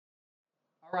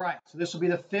All right, so this will be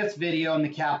the fifth video in the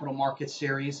capital markets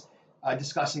series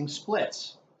discussing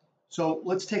splits. So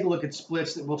let's take a look at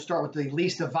splits. We'll start with the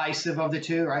least divisive of the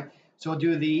two, right? So we'll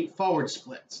do the forward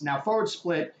splits. Now, forward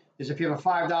split is if you have a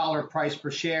 $5 price per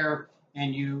share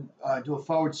and you do a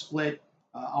forward split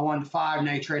on 1 to 5,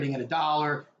 now you're trading at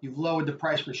 $1, you've lowered the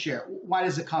price per share. Why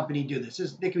does a company do this?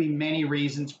 There can be many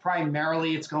reasons.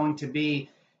 Primarily, it's going to be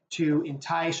to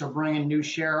entice or bring in new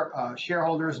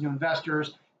shareholders, new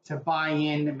investors to buy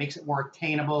in. It makes it more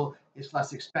attainable. It's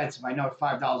less expensive. I know at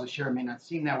 $5 a share it may not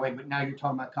seem that way, but now you're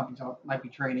talking about companies that might be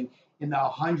trading in the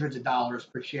hundreds of dollars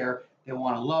per share. They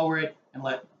want to lower it and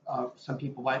let some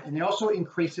people buy it. And it also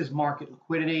increases market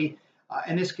liquidity.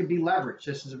 And this could be leveraged.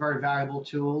 This is a very valuable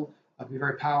tool. It can be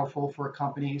very powerful for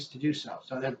companies to do so.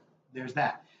 So there's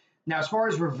that. Now, as far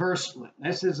as reverse split,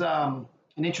 this is an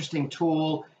interesting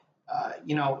tool.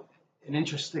 An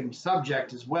interesting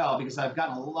subject as well, because I've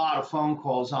gotten a lot of phone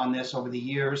calls on this over the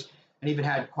years and even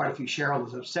had quite a few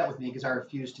shareholders upset with me because I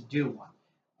refused to do one.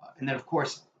 And then, of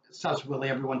course, subsequently,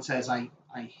 everyone says I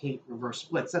hate reverse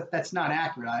splits. That's not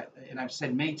accurate. And I've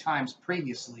said many times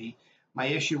previously, my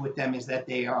issue with them is that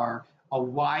they are a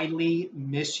widely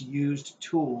misused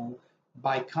tool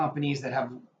by companies that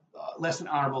have less than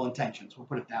honorable intentions. We'll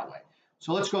put it that way.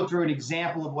 So let's go through an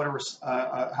example of what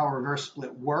how a reverse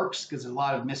split works, because there's a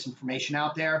lot of misinformation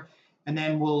out there, and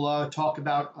then we'll talk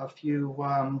about a few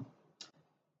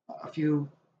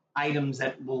items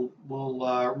that will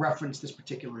reference this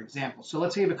particular example. So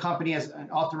let's say if a company has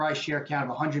an authorized share count of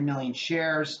 100 million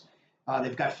shares.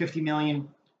 They've got 50 million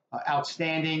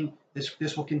outstanding.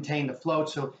 This will contain the float.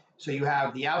 So you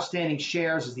have the outstanding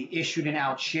shares as the issued and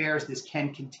out shares. This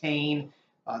can contain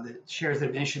the shares that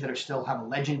have been issued that still have a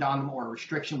legend on them or a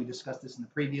restriction. We discussed this in the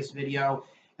previous video.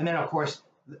 And then, of course,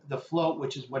 the float,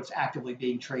 which is what's actively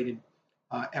being traded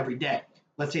every day.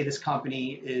 Let's say this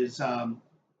company is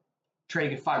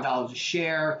trading at $5 a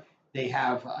share. They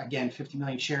have, again, 50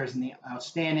 million shares in the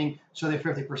outstanding. So they're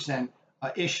 50%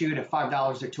 issued. At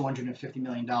 $5, they're $250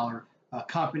 million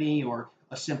company, or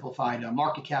a simplified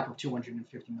market cap of $250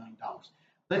 million.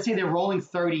 Let's say their rolling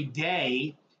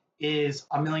 30-day is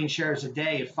 1 million shares a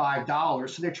day at $5.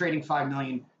 So they're trading $5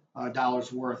 million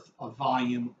worth of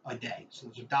volume a day. So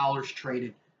those are dollars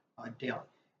traded daily.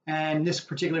 And this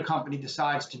particular company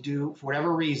decides to do, for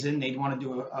whatever reason, they want to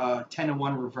do a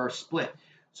 10-to-1 reverse split.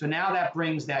 So now that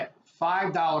brings that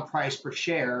 $5 price per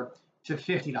share to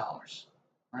 $50,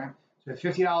 right? So a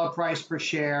 $50 price per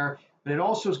share, but it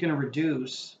also is going to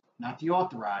reduce, not the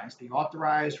authorized. The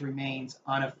authorized remains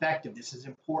ineffective. This is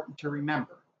important to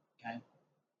remember, okay?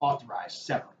 Authorized,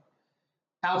 separate.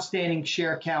 Outstanding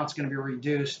share count is going to be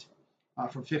reduced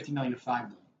from 50 million to 5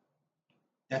 million.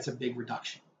 That's a big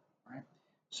reduction, right?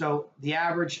 So the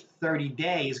average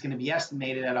 30-day is going to be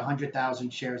estimated at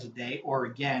 100,000 shares a day, or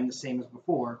again, the same as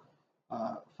before,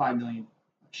 5 million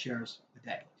shares a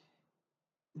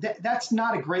day. That's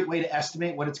not a great way to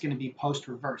estimate what it's going to be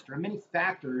post-reverse. There are many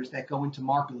factors that go into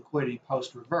market liquidity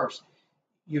post-reverse.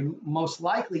 You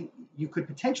could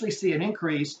potentially see an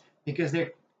increase because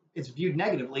it's viewed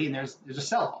negatively and there's a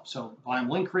sell-off. So volume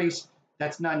will increase.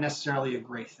 That's not necessarily a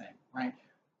great thing, right?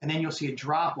 And then you'll see a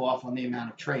drop-off on the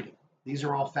amount of trading. These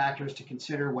are all factors to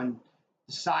consider when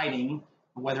deciding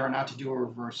whether or not to do a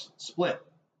reverse split.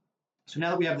 So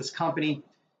now that we have this company,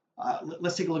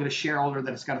 let's take a look at a shareholder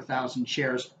that has got 1,000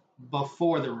 shares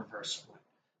before the reverse split.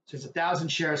 So it's 1,000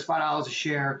 shares, $5 a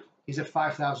share. He's at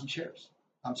 5,000 shares.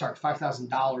 I'm sorry,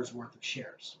 $5,000 worth of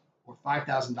shares, or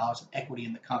 $5,000 of equity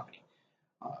in the company.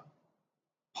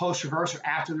 Post-reverse, or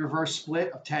after the reverse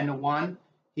split of 10-to-1,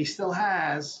 he still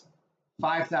has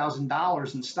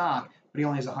 $5,000 in stock, but he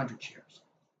only has 100 shares.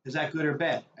 Is that good or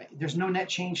bad? There's no net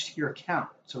change to your account,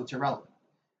 so it's irrelevant.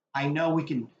 I know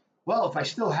if I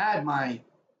still had my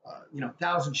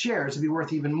 1,000 shares, it'd be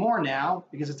worth even more now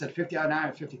because it's at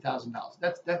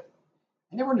 $50,000.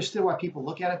 I never understood why people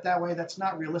look at it that way. That's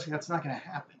not realistic. That's not going to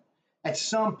happen. At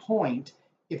some point,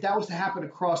 if that was to happen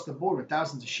across the board with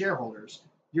thousands of shareholders,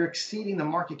 you're exceeding the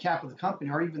market cap of the company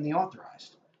or even the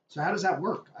authorized. So how does that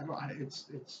work?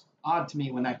 It's odd to me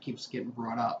when that keeps getting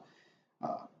brought up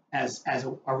as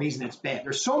a reason it's bad.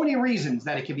 There's so many reasons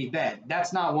that it could be bad.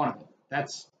 That's not one of them.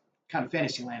 That's kind of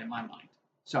fantasy land in my mind.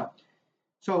 So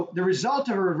the result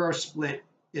of a reverse split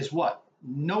is what?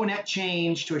 No net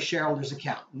change to a shareholder's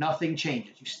account. Nothing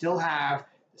changes. You still have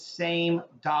the same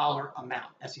dollar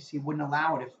amount. SEC wouldn't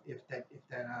allow it if that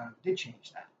did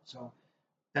change that. So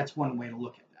that's one way to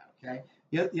look at that, okay?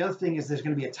 The other thing is there's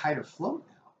going to be a tighter float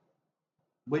now,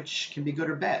 which can be good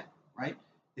or bad, right?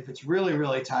 If it's really,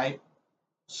 really tight,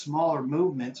 smaller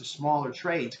movements or smaller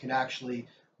trades can actually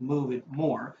move it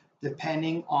more.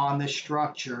 depending on the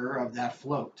structure of that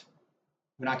float.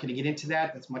 We're not going to get into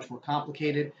that. That's much more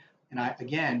complicated. And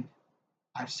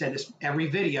I've said this every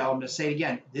video. I'm going to say it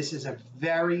again. This is a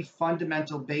very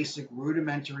fundamental, basic,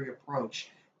 rudimentary approach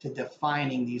to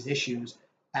defining these issues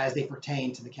as they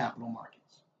pertain to the capital markets.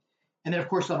 And then, of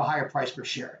course, they'll have a higher price per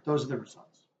share. Those are the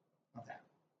results of that.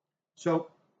 So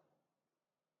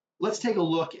let's take a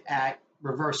look at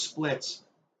reverse splits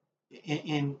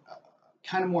in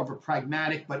kind of more of a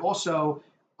pragmatic, but also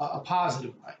a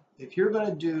positive way. If you're going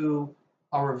to do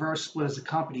a reverse split as a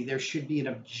company, there should be an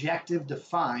objective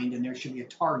defined and there should be a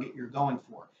target you're going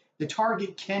for. The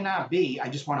target cannot be, I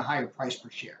just want a higher price per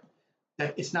share.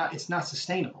 That it's not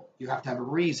sustainable. You have to have a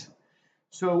reason.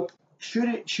 So should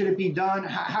it be done?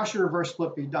 How should a reverse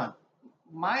split be done?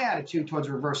 My attitude towards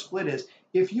a reverse split is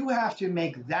if you have to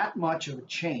make that much of a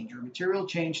change or a material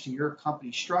change to your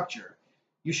company structure,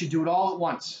 you should do it all at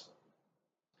once.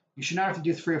 You should not have to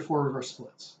do 3 or 4 reverse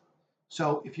splits.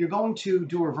 So if you're going to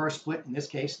do a reverse split, in this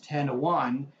case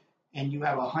 10-to-1, and you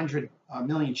have 100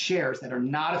 million shares that are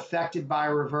not affected by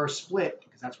a reverse split,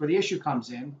 because that's where the issue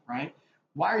comes in, right?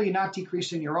 Why are you not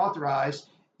decreasing your authorized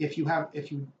if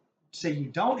you say you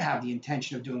don't have the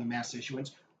intention of doing a mass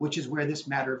issuance, which is where this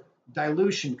matter of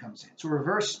dilution comes in. So a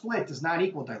reverse split does not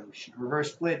equal dilution. A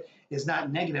reverse split is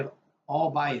not negative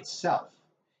all by itself.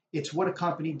 It's what a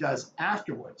company does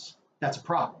afterwards that's a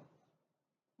problem.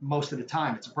 Most of the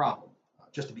time it's a problem,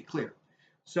 just to be clear.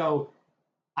 So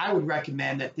I would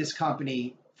recommend that this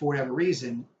company, for whatever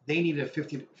reason, they need a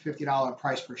 $50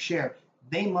 price per share.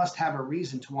 They must have a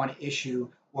reason to want to issue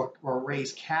or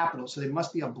raise capital. So there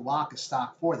must be a block of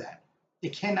stock for that.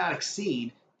 It cannot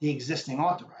exceed the existing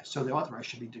authorized. So the authorized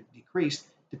should be decreased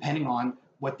depending on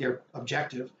what their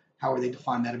objective, how they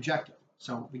define that objective.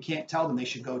 So we can't tell them they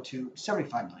should go to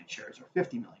 75 million shares or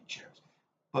 50 million shares.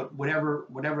 But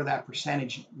whatever that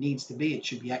percentage needs to be, it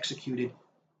should be executed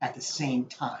at the same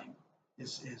time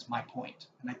is my point.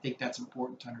 And I think that's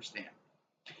important to understand.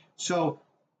 So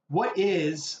what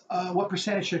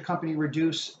percentage should a company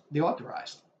reduce the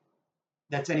authorized?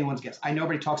 That's anyone's guess. I know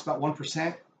everybody talks about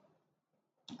 1%.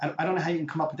 I don't know how you can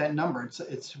come up with that number.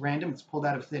 It's random. It's pulled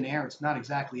out of thin air. It's not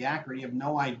exactly accurate. You have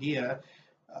no idea.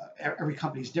 Every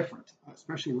company is different,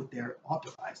 especially with their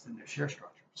authorized and their share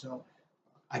structure. So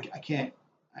I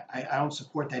don't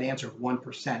support that answer of 1%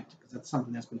 because that's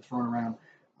something that's been thrown around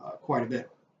quite a bit.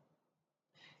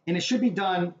 And it should be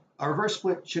done. A reverse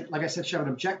split should, like I said, should have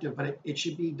an objective, but it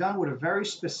should be done with a very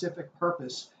specific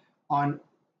purpose on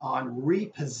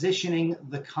repositioning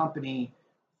the company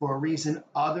for a reason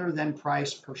other than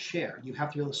price per share. You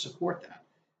have to be able to support that.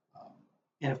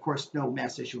 And of course, no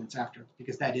mass issuance after,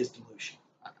 because that is dilution.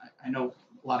 I know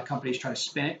a lot of companies try to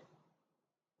spin it,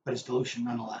 but it's dilution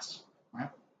nonetheless, right?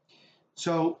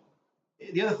 So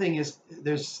the other thing is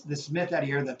there's this myth out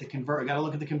here that got to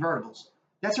look at the convertibles.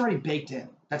 That's already baked in.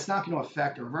 That's not going to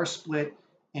affect a reverse split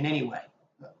in any way.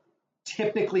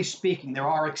 Typically speaking, there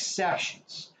are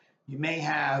exceptions. You may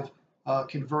have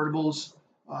convertibles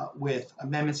with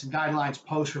amendments and guidelines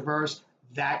post-reverse.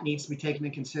 That needs to be taken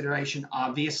into consideration,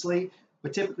 obviously,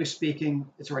 but typically speaking,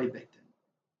 it's already baked in.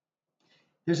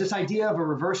 There's this idea of a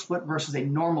reverse split versus a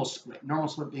normal split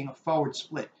being a forward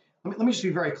split. Let me just be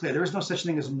very clear. There is no such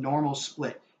thing as a normal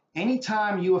split.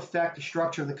 Anytime you affect the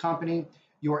structure of the company,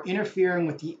 you are interfering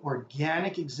with the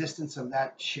organic existence of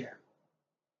that share,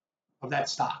 of that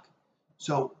stock.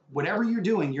 So whatever you're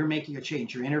doing, you're making a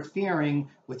change. You're interfering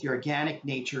with the organic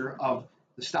nature of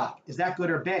the stock. Is that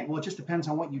good or bad? Well, it just depends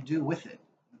on what you do with it.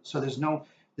 So there's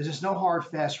just no hard,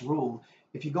 fast rule.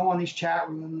 If you go on these chat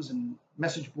rooms and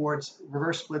message boards,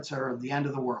 reverse splits are the end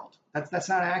of the world. That's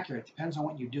not accurate. It depends on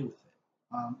what you do with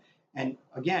it. And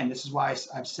again, this is why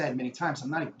I've said many times, I'm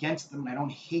not against them and I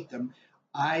don't hate them.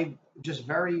 I'm just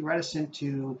very reticent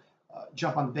to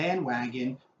jump on the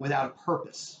bandwagon without a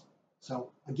purpose. So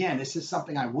again, this is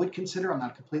something I would consider. I'm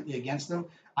not completely against them.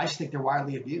 I just think they're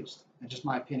widely abused. That's just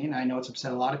my opinion. I know it's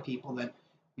upset a lot of people that,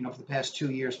 for the past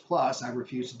 2 years plus, I've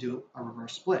refused to do a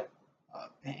reverse split.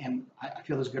 And I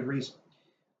feel there's good reason.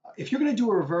 If you're going to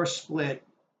do a reverse split,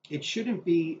 it shouldn't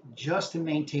be just to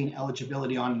maintain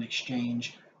eligibility on an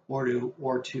exchange or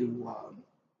to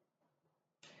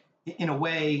in a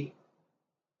way,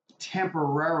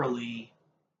 temporarily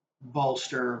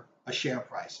bolster a share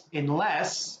price,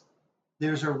 unless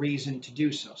there's a reason to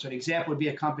do so. So an example would be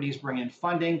a company's bringing in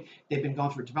funding. They've been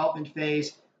going through a development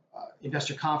phase.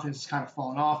 Investor confidence has kind of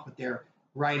fallen off, but they're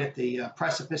right at the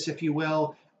precipice, if you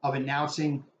will, of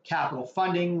announcing capital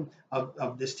funding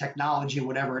of this technology,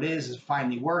 whatever it is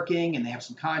finally working, and they have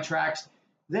some contracts.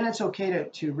 Then it's okay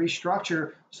to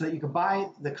restructure so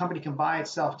that the company can buy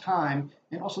itself time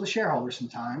and also the shareholders some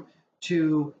time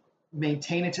to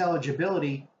maintain its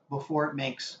eligibility before it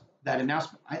makes that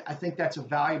announcement. I think that's a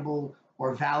valuable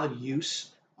or valid use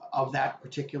of that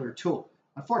particular tool.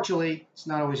 Unfortunately, it's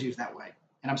not always used that way.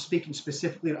 And I'm speaking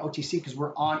specifically to OTC because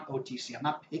we're on OTC. I'm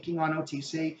not picking on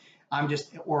OTC.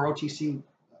 Or OTC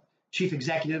chief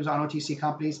executives on OTC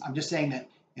companies. I'm just saying that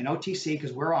in OTC,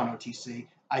 because we're on OTC,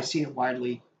 I see it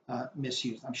widely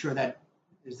misused. I'm sure that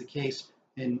is the case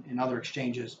in other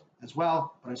exchanges as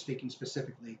well, but I'm speaking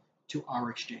specifically to our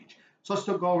exchange. So let's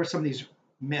go over some of these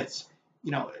myths.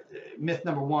 Myth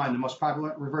number one, the most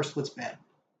popular, reverse split's bad.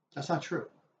 That's not true.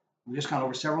 We've just gone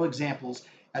over several examples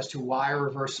as to why a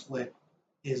reverse split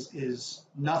is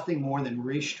nothing more than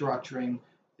restructuring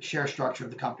the share structure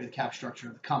of the company, the cap structure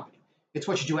of the company. It's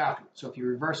what you do afterwards. So if you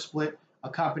reverse split a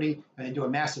company and then do a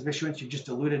massive issuance, you just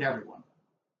diluted everyone.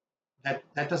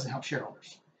 That doesn't help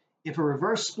shareholders. If a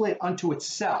reverse split unto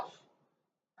itself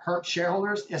hurt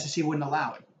shareholders, the SEC wouldn't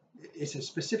allow it. It's a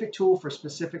specific tool for a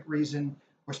specific reason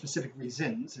or specific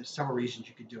reasons. There's several reasons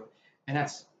you could do it, and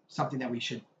that's something that we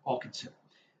should all consider.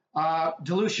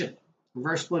 Dilution.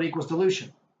 Reverse split equals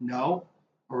dilution. No,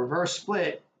 a reverse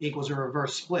split equals a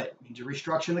reverse split. It means you're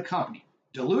restructuring the company.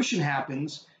 Dilution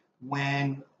happens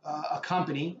when a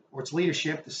company or its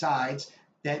leadership decides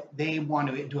that they want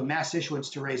to do a mass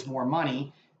issuance to raise more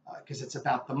money because it's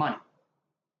about the money.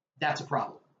 That's a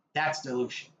problem. That's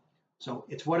dilution. So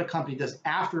it's what a company does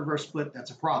after reverse split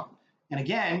that's a problem. And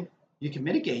again, you can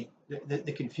mitigate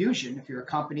the confusion if you're a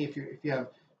company, if you have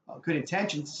good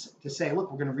intentions to say,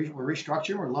 look, we're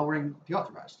restructuring, we're lowering the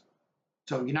authorized.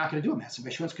 So you're not going to do a massive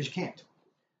issuance because you can't.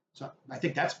 So I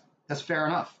think that's fair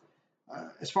enough.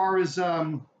 As far as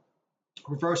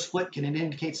reverse split, can it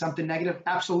indicate something negative?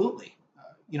 Absolutely.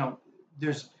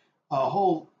 There's a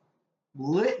whole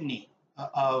litany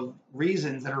of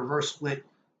reasons that a reverse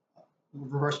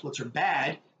splits are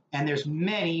bad, and there's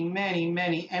many, many,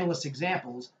 many endless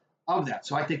examples of that.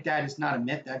 So I think that is not a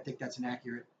myth. I think that's an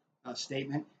accurate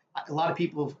statement. A lot of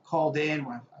people have called in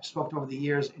when I've spoken over the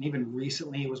years, and even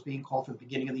recently it was being called for the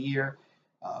beginning of the year,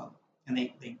 and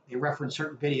they reference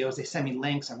certain videos. They send me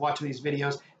links. I watch these videos.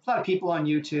 There's a lot of people on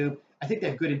YouTube. I think they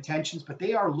have good intentions, but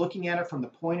they are looking at it from the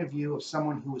point of view of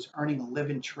someone who is earning a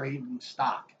living trading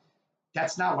stock.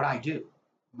 That's not what I do.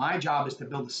 My job is to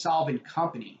build a solvent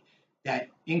company that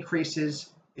increases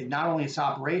not only its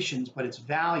operations, but its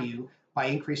value by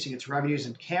increasing its revenues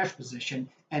and cash position,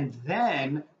 and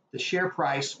then the share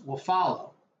price will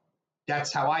follow.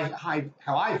 That's how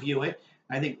I view it.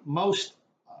 I think most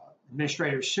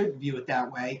administrators should view it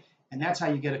that way, and that's how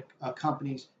you get a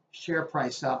company's share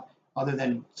price up, other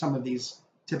than some of these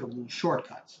typical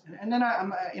shortcuts. And then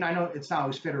I know it's not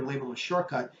always fair to label a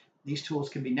shortcut. These tools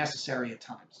can be necessary at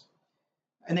times,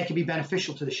 and they can be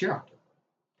beneficial to the shareholder.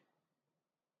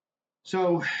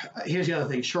 So here's the other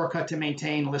thing: shortcut to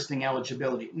maintain listing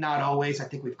eligibility. Not always. I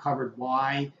think we've covered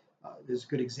why. There's a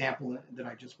good example that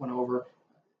I just went over.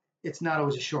 It's not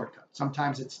always a shortcut.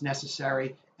 Sometimes it's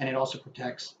necessary, and it also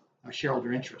protects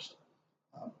shareholder interest.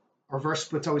 Reverse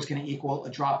split's always going to equal a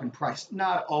drop in price.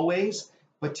 Not always,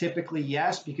 but typically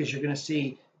yes, because you're going to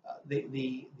see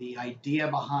the idea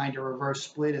behind a reverse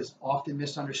split is often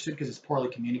misunderstood because it's poorly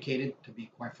communicated, to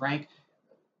be quite frank.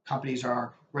 Companies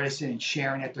are reticent in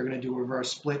sharing that they're going to do a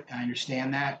reverse split. I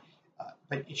understand that,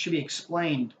 but it should be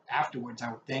explained afterwards,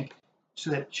 I would think, so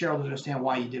that shareholders understand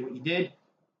why you did what you did.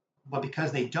 But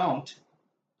because they don't,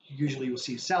 usually you'll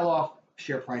see a sell-off,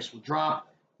 share price will drop.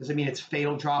 Does it mean it's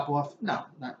fatal drop-off? No,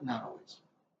 not always.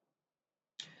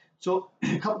 So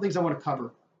a couple things I want to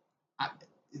cover.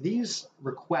 These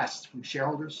requests from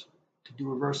shareholders to do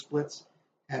reverse splits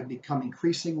have become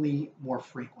increasingly more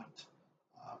frequent.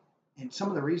 And some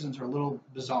of the reasons are a little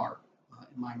bizarre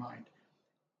in my mind.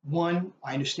 One,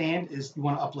 I understand, is you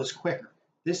want to uplist quicker.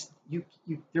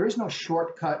 There is no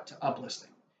shortcut to uplisting.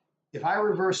 If I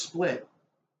reverse split,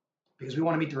 because we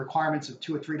want to meet the requirements of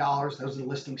 $2 or $3, those are the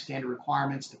listing standard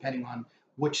requirements, depending on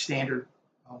which standard,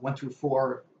 1 through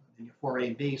 4, then you have 4A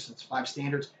and B, so it's 5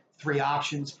 standards, 3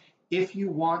 options. If you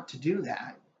want to do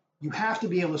that, you have to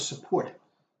be able to support it.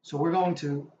 So we're going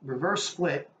to reverse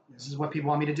split, this is what people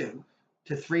want me to do,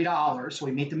 to $3, so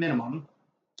we meet the minimum.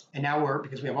 And now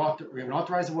because we have an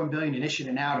authorized of $1 billion and issued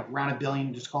an out of around $1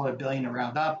 billion, just call it $1 billion to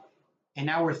round up. And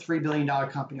now we're a $3 billion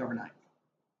company overnight.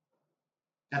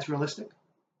 That's realistic?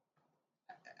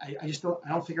 I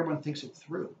don't think everyone thinks it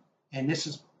through. And this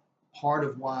is part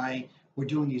of why we're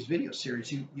doing these video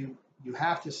series. You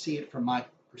have to see it from my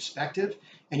perspective,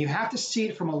 and you have to see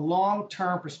it from a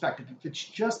long-term perspective. If it's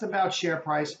just about share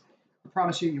price, I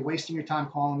promise you're wasting your time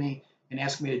calling me and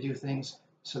asking me to do things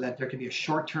so that there can be a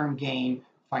short-term gain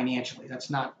financially. That's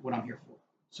not what I'm here for.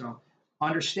 So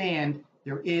understand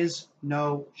there is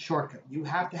no shortcut. You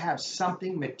have to have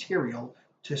something material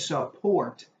to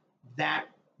support that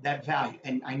value.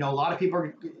 And I know a lot of people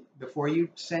are, before you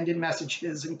send in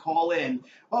messages and call in,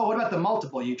 oh, what about the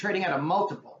multiple? You're trading at a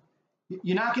multiple.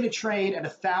 You're not going to trade at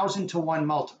 1,000 to 1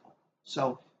 multiple.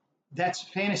 So that's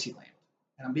fantasy land.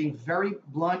 And I'm being very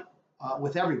blunt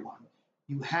with everyone.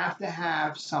 You have to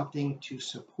have something to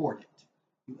support it.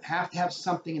 You have to have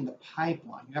something in the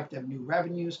pipeline. You have to have new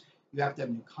revenues. You have to have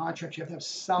new contracts. You have to have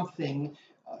something,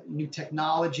 new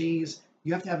technologies.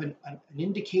 You have to have an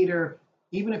indicator,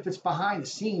 even if it's behind the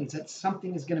scenes, that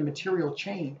something is going to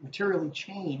materially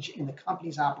change in the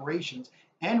company's operations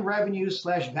and revenues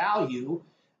 / value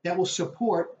that will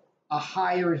support a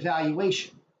higher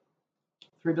valuation.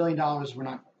 $3 billion,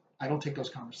 I don't take those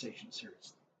conversations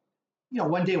seriously.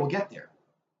 One day we'll get there.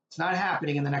 It's not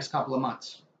happening in the next couple of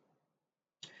months.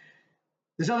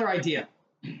 This other idea,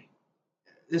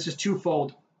 this is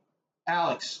twofold.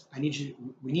 Alex, we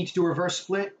need to do a reverse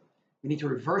split. We need to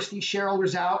reverse these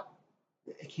shareholders out.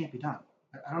 It can't be done.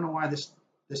 I don't know why this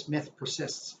myth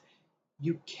persists.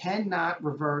 You cannot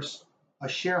reverse a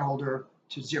shareholder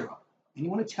to zero.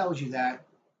 Anyone who tells you that,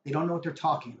 they don't know what they're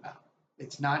talking about.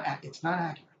 It's not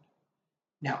accurate.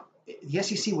 Now, the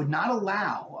SEC would not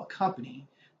allow a company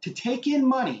to take in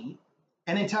money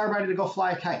and then tell everybody to go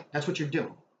fly a kite. That's what you're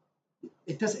doing.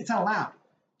 It's not allowed.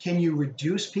 Can you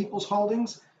reduce people's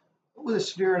holdings with a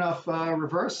severe enough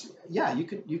reverse? Yeah, you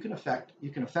can affect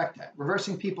that.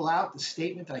 Reversing people out, the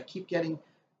statement that keeps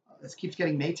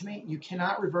getting made to me, you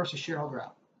cannot reverse a shareholder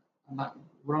out.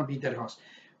 We're going to be dead horse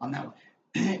on that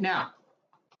one. Now,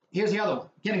 here's the other one.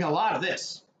 Getting a lot of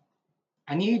this.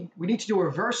 We need to do a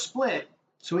reverse split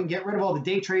so we can get rid of all the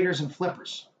day traders and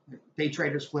flippers. Day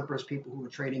traders, flippers, people who are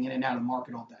trading in and out of the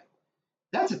market all day.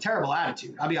 That's a terrible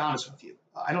attitude. I'll be honest with you.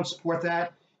 I don't support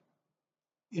that.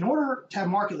 In order to have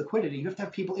market liquidity, you have to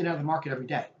have people in and out of the market every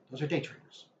day. Those are day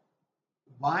traders.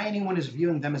 Why anyone is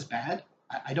viewing them as bad,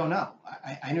 I don't know.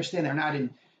 I understand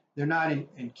they're not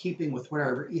in keeping with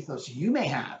whatever ethos you may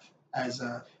have as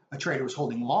a trader who's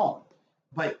holding long,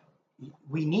 but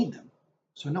we need them.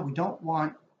 So no, we don't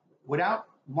want, without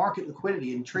market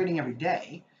liquidity and trading every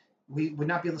day, we would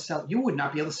not be able to sell. You would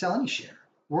not be able to sell any share.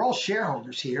 We're all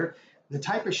shareholders here. The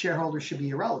type of shareholder should be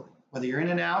irrelevant, whether you're in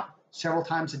and out several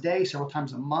times a day, several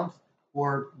times a month,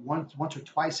 or once or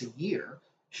twice a year,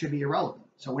 should be irrelevant.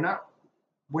 So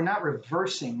we're not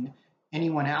reversing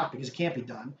anyone out because it can't be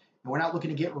done, and we're not looking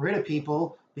to get rid of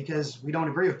people because we don't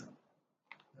agree with them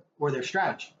or their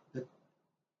strategy.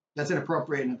 That's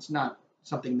inappropriate, and it's not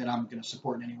something that I'm going to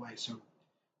support in any way. So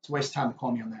it's a waste of time to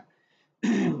call me on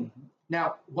that.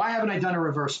 Now, why haven't I done a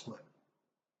reverse split?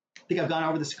 I think I've gone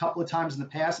over this a couple of times in the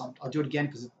past. I'll do it again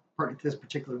because it's pertinent to this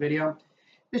particular video.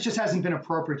 It just hasn't been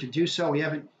appropriate to do so. We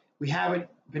haven't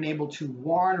been able to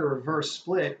warrant a reverse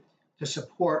split to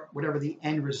support whatever the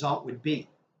end result would be,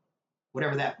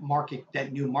 whatever that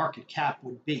new market cap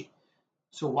would be.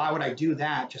 So why would I do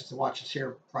that just to watch the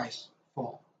share price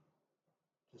fall?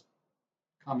 Just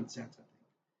common sense,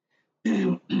 I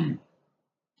think.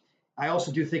 I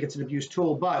also do think it's an abuse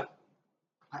tool, but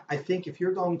I think if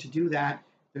you're going to do that,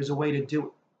 there's a way to do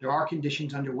it. There are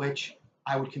conditions under which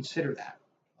I would consider that.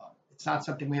 It's not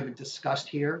something we haven't discussed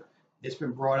here. It's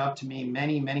been brought up to me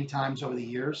many, many times over the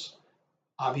years.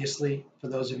 Obviously, for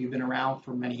those of you who've been around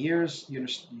for many years, you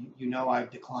know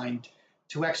I've declined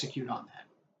to execute on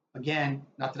that. Again,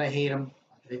 not that I hate them,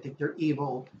 not that I think they're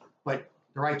evil, but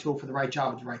the right tool for the right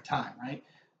job at the right time, right?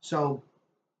 So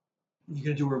you're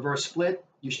going to do a reverse split.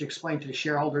 You should explain to the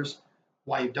shareholders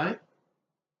why you've done it,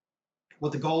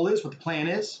 what the goal is, what the plan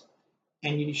is,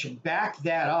 and you should back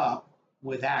that up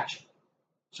with action.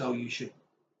 So you should,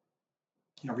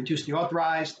 reduce the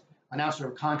authorized, announce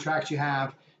whatever contracts you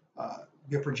have,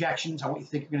 your projections on what you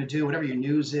think you're going to do, whatever your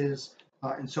news is,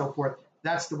 and so forth.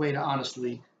 That's the way to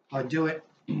honestly do it.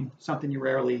 Something you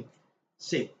rarely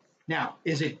see. Now,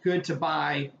 is it good to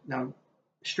buy? Now,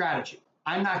 strategy.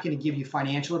 I'm not going to give you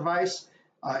financial advice.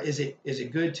 Is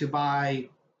it good to buy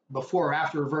before or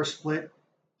after reverse split?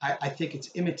 I think it's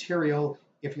immaterial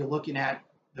if you're looking at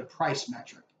the price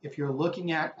metric. If you're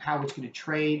looking at how it's going to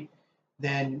trade,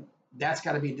 then that's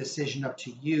got to be a decision up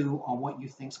to you on what you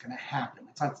think is going to happen.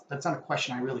 That's not a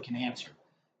question I really can answer.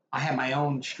 I have my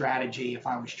own strategy if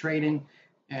I was trading,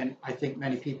 and I think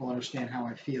many people understand how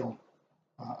I feel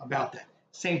about that.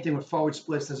 Same thing with forward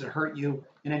splits. Does it hurt you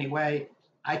in any way?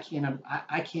 I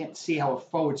can't see how a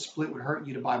forward split would hurt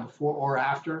you to buy before or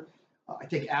after. I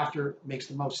think after makes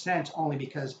the most sense only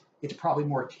because it's probably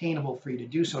more attainable for you to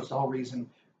do so. It's the whole reason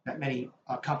that many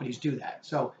companies do that.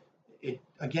 So it,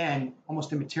 again,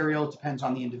 almost immaterial. It depends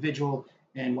on the individual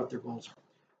and what their goals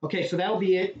are. Okay, so that'll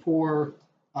be it for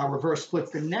reverse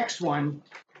splits. The next one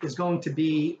is going to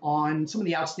be on some of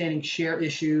the outstanding share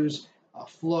issues.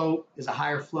 Float, is a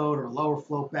higher float or a lower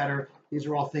float better? These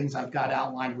are all things I've got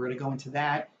outlined. We're going to go into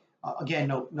that. Again,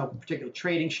 no particular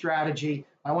trading strategy.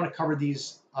 I want to cover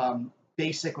these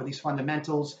basic or these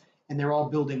fundamentals, and they're all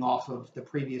building off of the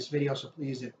previous video. So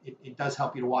please, it does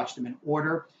help you to watch them in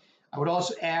order. I would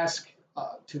also ask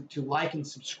to like and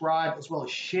subscribe, as well as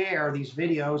share these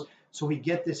videos so we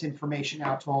get this information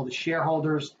out to all the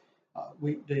shareholders.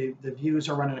 The views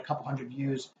are running a couple hundred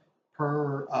views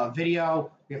per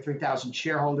video. We have 3,000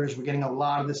 shareholders. We're getting a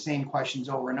lot of the same questions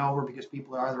over and over because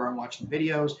people are either watching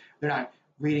videos, they're not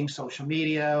reading social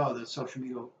media or the social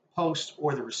media posts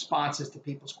or the responses to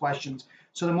people's questions.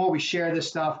 So the more we share this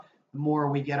stuff, the more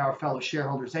we get our fellow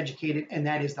shareholders educated, and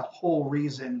that is the whole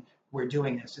reason we're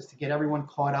doing this, is to get everyone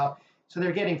caught up so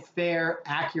they're getting fair,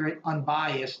 accurate,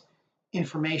 unbiased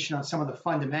information on some of the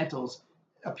fundamentals.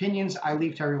 Opinions I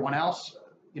leave to everyone else.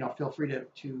 Feel free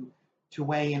to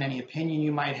weigh in any opinion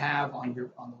you might have on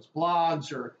those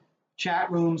blogs or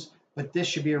chat rooms, but this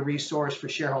should be a resource for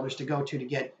shareholders to go to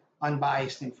get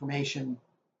unbiased information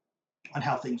on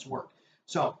how things work.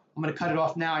 So I'm going to cut it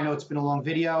off now. I know it's been a long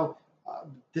video.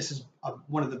 This is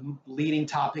one of the leading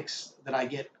topics that I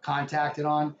get contacted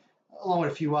on, along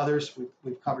with a few others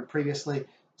we've covered previously.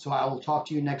 So I will talk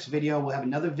to you next video. We'll have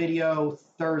another video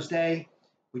Thursday.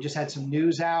 We just had some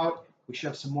news out. We should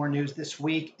have some more news this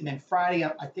week. And then Friday,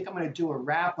 I think I'm going to do a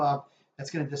wrap up that's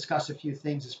going to discuss a few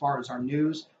things as far as our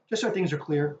news, just so things are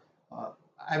clear.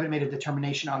 I haven't made a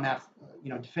determination on that,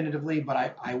 definitively,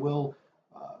 but I will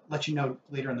let you know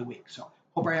later in the week. So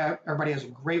hope everybody has a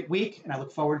great week, and I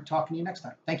look forward to talking to you next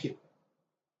time. Thank you.